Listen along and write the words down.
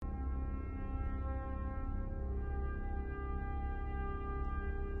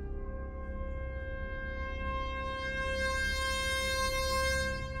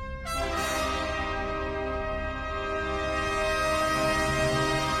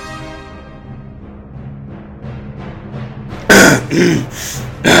Hey,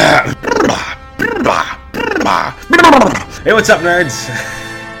 what's up, nerds?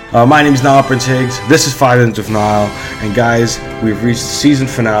 My name is Niall Prince Higgs. This is 5 Minutes with Niall, and guys, we've reached the season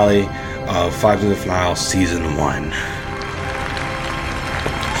finale of 5 Minutes with Niall Season 1.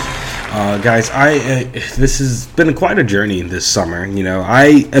 Guys, this has been quite a journey this summer. You know,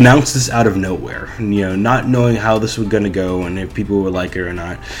 I announced this out of nowhere, not knowing how this was going to go and if people would like it or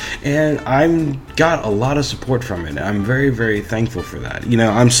not. And I've got a lot of support from it. I'm very, very thankful for that.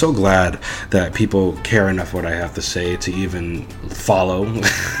 I'm so glad that people care enough what I have to say to even follow.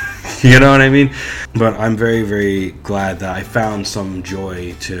 You know what I mean? But I'm very, very glad that I found some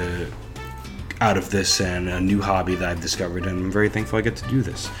joy out of this and a new hobby that I've discovered, and I'm very thankful I get to do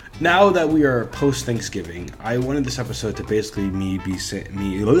this. Now that we are post-Thanksgiving, I wanted this episode to basically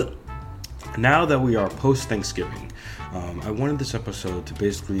Now that we are post-Thanksgiving, I wanted this episode to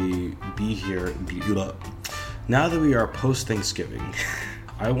basically be here. Now that we are post-Thanksgiving,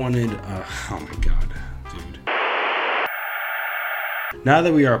 I wanted. Oh my god, dude. Now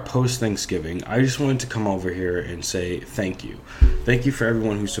that we are post-Thanksgiving, I just wanted to come over here and say thank you. Thank you for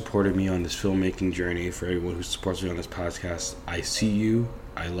everyone who supported me on this filmmaking journey, for everyone who supports me on this podcast. I see you,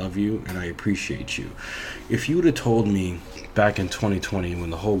 I love you, and I appreciate you. If you would have told me back in 2020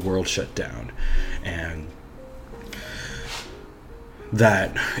 when the whole world shut down and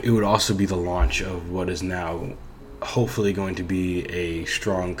that it would also be the launch of what is now hopefully going to be a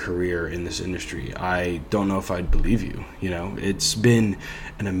strong career in this industry, I don't know if I'd believe you. It's been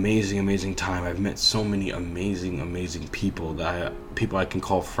an amazing time. I've met so many amazing people people I can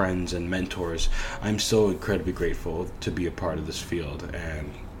call friends and mentors. I'm so incredibly grateful to be a part of this field,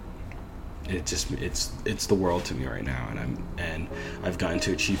 and it's the world to me right now, and I've gotten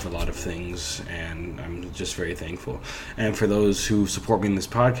to achieve a lot of things, and I'm just very thankful. And for those who support me in this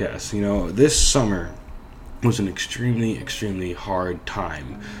podcast, this summer was an extremely hard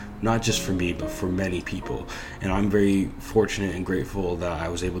time, not just for me, but for many people. And I'm very fortunate and grateful that I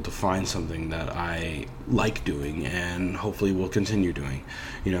was able to find something that I like doing and hopefully will continue doing.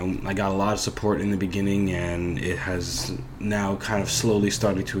 I got a lot of support in the beginning, and it has now kind of slowly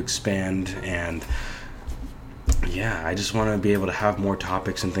started to expand. And yeah, I just want to be able to have more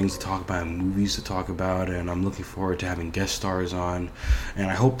topics and things to talk about and movies to talk about, and I'm looking forward to having guest stars on.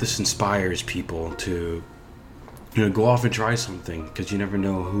 And I hope this inspires people to go off and try something, because you never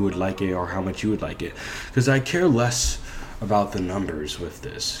know who would like it or how much you would like it. Because I care less about the numbers with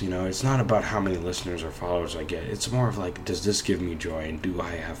this. It's not about how many listeners or followers I get. It's more of like, does this give me joy and do I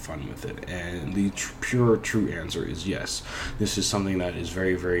have fun with it? And the true answer is yes. This is something that is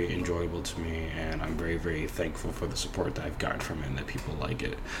very, very enjoyable to me, and I'm very, very thankful for the support that I've gotten from it and that people like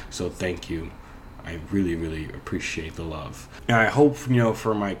it. So thank you. I really, really appreciate the love. And I hope,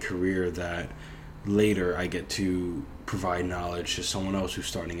 for my career that later I get to provide knowledge to someone else who's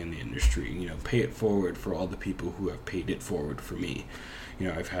starting in the industry. Pay it forward for all the people who have paid it forward for me.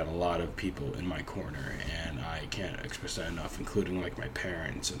 I've had a lot of people in my corner, and I can't express that enough, including like my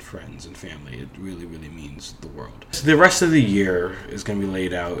parents and friends and family. It really, really means the world. So the rest of the year is going to be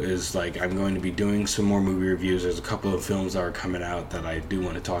laid out is like I'm going to be doing some more movie reviews. There's a couple of films that are coming out that I do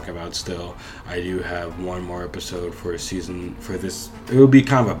want to talk about still. I do have one more episode for a season for this. It will be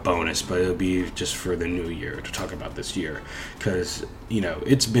kind of a bonus, but it'll be just for the new year to talk about this year, because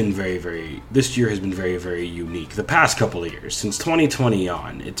it's been this year has been very, very unique. The past couple of years, since 2020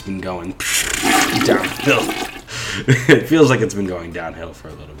 on, it's been going downhill. It feels like it's been going downhill for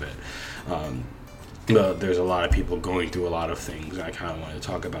a little bit. But there's a lot of people going through a lot of things, and I kind of want to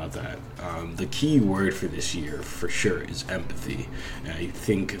talk about that. The key word for this year, for sure, is empathy. And I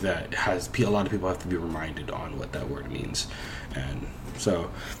think that a lot of people have to be reminded on what that word means. And so,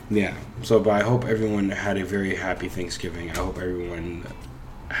 yeah. But I hope everyone had a very happy Thanksgiving. I hope everyone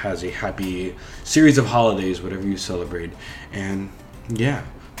has a happy series of holidays, whatever you celebrate. And yeah,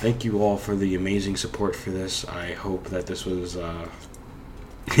 thank you all for the amazing support for this. I hope that this was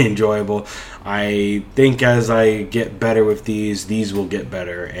enjoyable. I think as I get better with these will get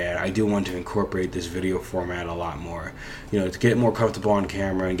better, and I do want to incorporate this video format a lot more, to get more comfortable on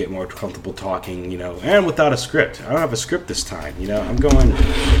camera and get more comfortable talking, and without a script. I don't have a script this time. I'm going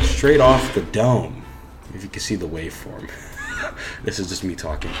straight off the dome, if you can see the waveform. This is just me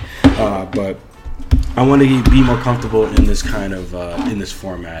talking, but I want to be more comfortable in this kind of in this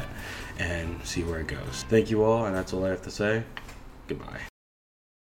format and see where it goes. Thank you all, and that's all I have to say. Goodbye.